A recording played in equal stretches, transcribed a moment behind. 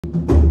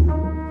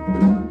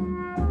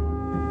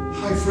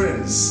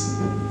Friends,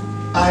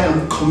 I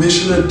am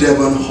Commissioner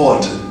Devon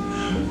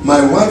Horton. My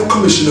wife,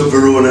 Commissioner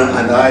Verona,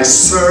 and I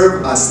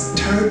serve as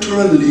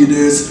territorial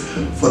leaders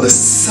for the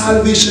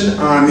Salvation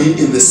Army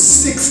in the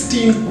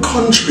 16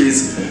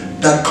 countries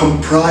that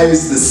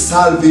comprise the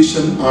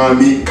Salvation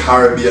Army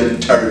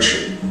Caribbean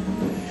Territory.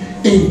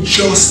 In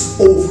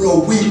just over a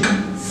week,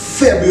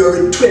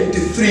 February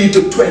 23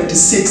 to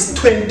 26,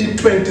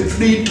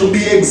 2023 to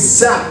be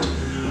exact,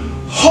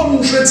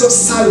 hundreds of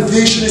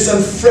Salvationists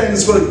and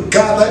friends will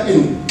gather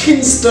in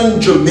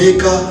Kingston,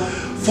 Jamaica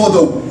for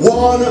the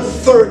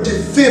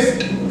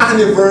 135th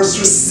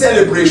anniversary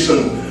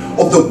celebration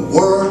of the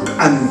work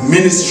and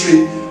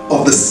ministry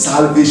of the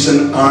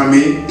Salvation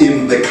Army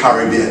in the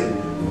Caribbean.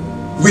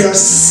 We are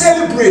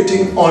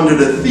celebrating under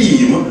the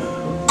theme,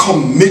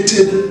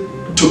 Committed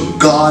to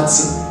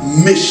God's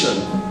Mission.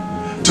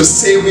 To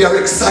say we are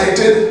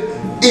excited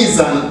is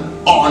an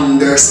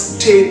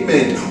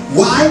understatement.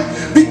 Why?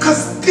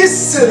 Because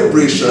this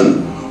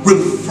celebration will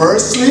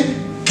firstly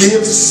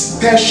give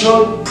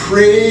special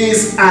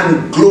praise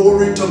and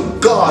glory to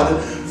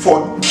God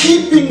for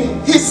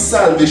keeping His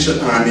Salvation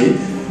Army,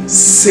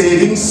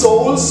 saving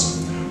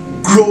souls,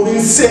 growing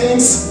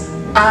saints,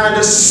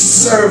 and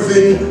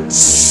serving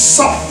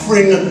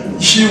suffering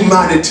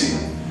humanity.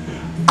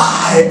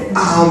 I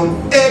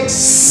am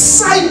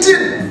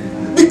excited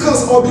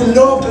because our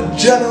beloved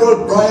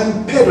General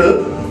Brian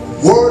Peddle,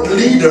 World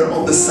Leader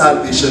of the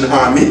Salvation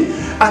Army,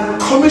 and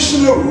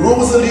Commissioner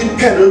Rosalie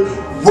Peddle,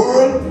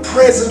 World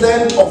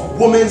President of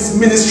Women's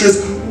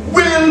Ministries,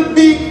 will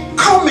be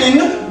coming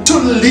to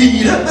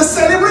lead the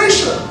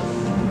celebration.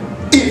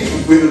 It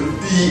will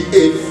be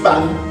a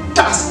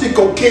fantastic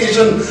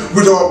occasion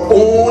with our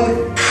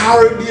own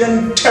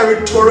Caribbean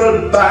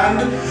Territorial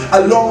Band,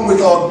 along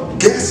with our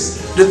guests,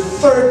 the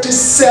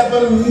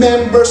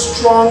 37-member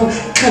strong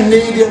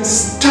Canadian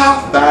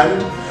Staff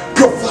Band,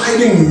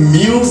 providing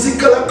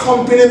musical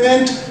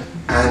accompaniment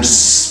and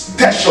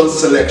special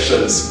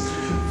selections.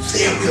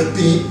 There will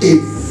be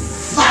a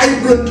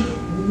vibrant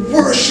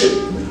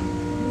worship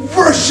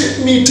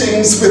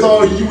meetings with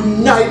our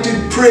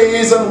United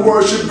Praise and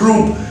Worship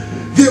Group.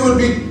 There will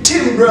be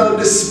timbrel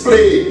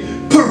display,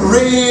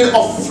 parade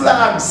of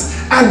flags,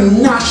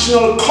 and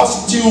national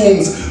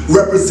costumes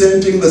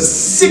representing the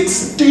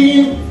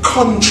 16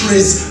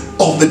 countries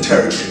of the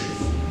territory.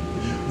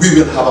 We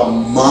will have a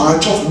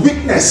march of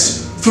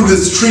witness through the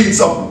streets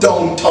of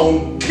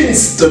downtown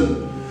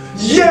Kingston.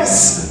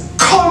 Yes,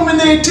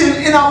 culminating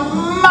in a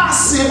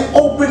massive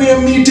open-air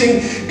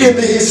meeting in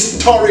the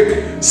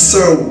historic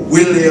Sir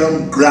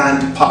William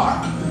Grant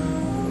Park.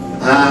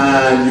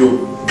 And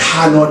you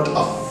cannot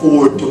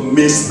afford to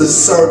miss the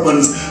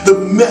sermons, the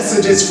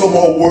messages from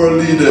our world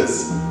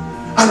leaders.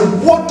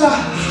 And what a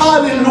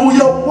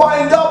hallelujah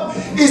wind-up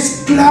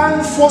is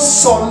planned for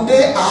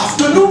Sunday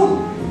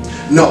afternoon.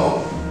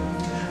 Now,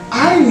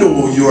 I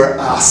know you are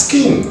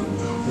asking,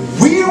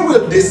 where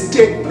will this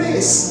take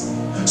place?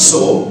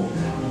 So,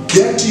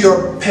 get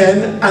your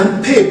pen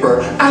and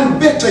paper, and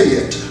better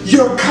yet,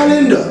 your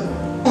calendar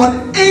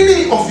on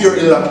any of your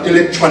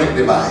electronic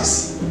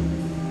device.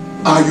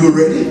 Are you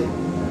ready?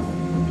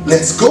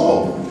 Let's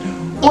go.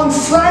 On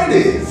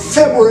Friday,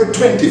 February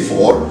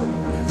 24,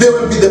 there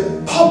will be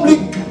the public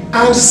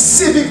and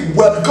civic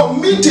welcome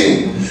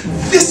meeting.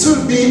 This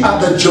will be at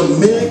the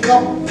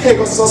Jamaica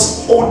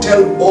Pegasus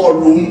Hotel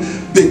Ballroom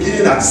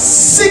beginning at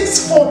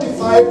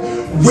 6:45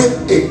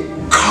 with a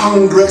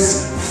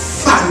Congress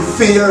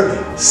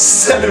fanfare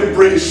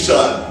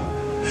celebration.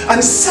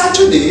 And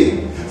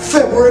Saturday,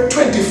 February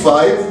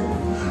 25,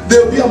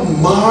 there will be a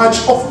march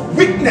of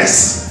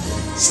witness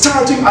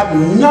starting at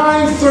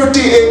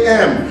 9:30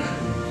 a.m.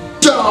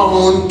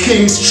 down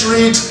King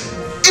Street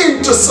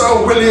into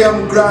Sir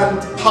William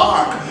Grant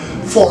Park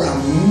for a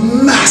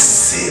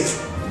massive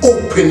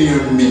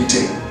open-air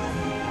meeting.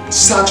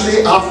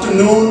 Saturday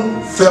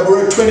afternoon,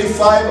 February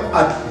 25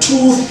 at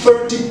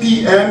 2:30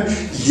 p.m.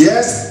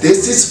 Yes,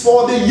 this is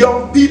for the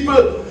young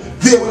people.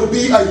 There will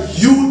be a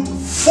youth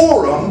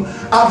forum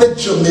at the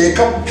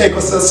Jamaica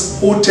Pegasus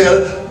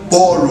Hotel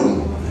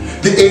Ballroom.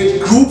 The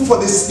age group for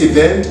this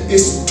event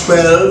is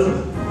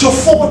 12 to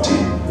 40.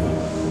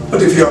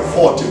 But if you're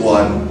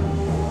 41,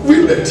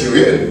 we'll let you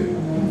in.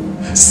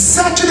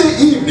 Saturday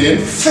evening,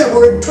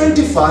 February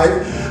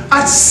 25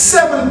 at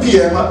 7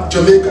 p.m. at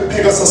Jamaica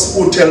Pegasus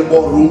Hotel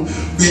Ballroom,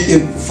 we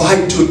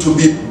invite you to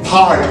be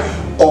part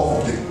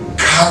of the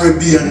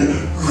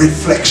Caribbean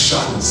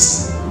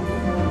Reflections.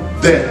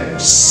 Then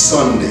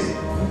Sunday,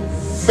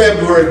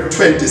 February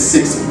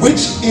 26,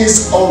 which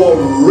is our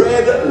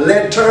Red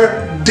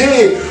Letter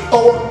Day,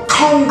 our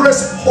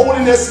Congress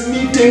Holiness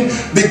meeting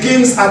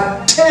begins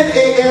at 10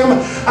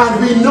 a.m.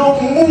 and we now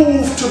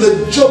move to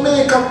the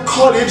Jamaica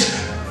College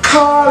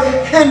Carl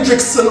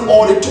Hendrickson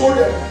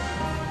Auditorium.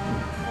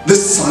 The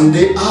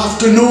Sunday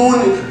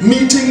afternoon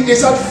meeting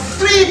is at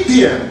 3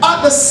 p.m.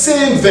 at the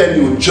same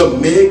venue,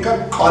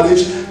 Jamaica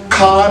College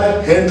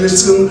Carl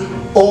Hendrickson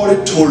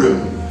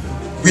Auditorium.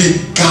 We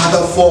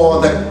gather for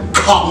the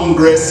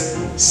Congress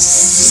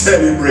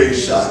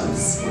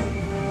celebrations.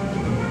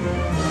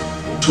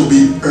 To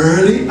be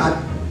early at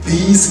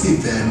these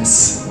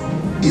events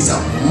is a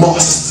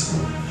must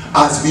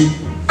as we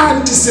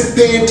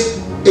anticipate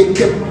a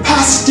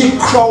capacity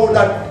crowd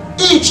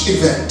at each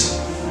event.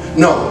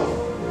 Now,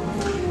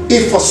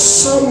 if for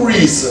some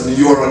reason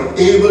you are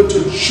unable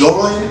to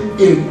join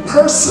in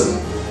person,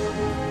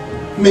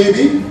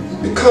 maybe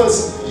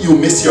because you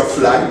miss your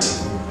flight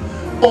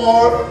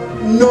or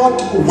not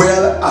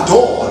well at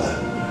all,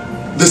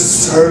 the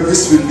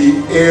service will be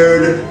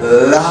aired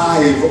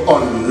live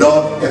on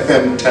Love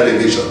FM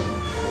television.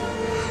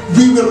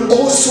 We will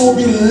also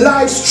be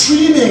live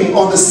streaming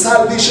on the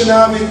Salvation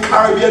Army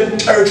Caribbean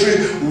Territory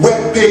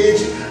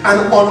webpage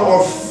and on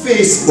our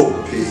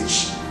Facebook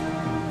page.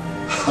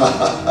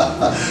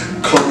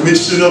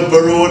 Commissioner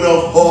Verona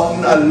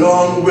Horton,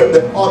 along with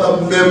the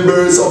other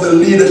members of the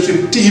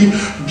leadership team,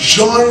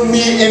 join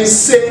me in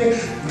saying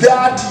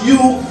that you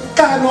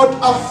cannot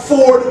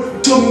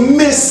afford to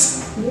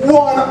miss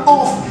one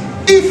of,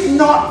 if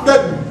not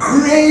the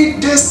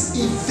greatest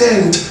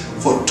event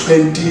for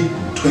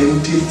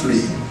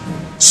 2023.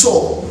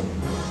 So,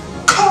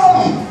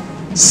 come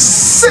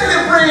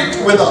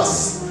celebrate with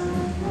us.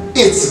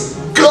 It's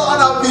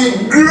gonna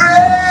be great.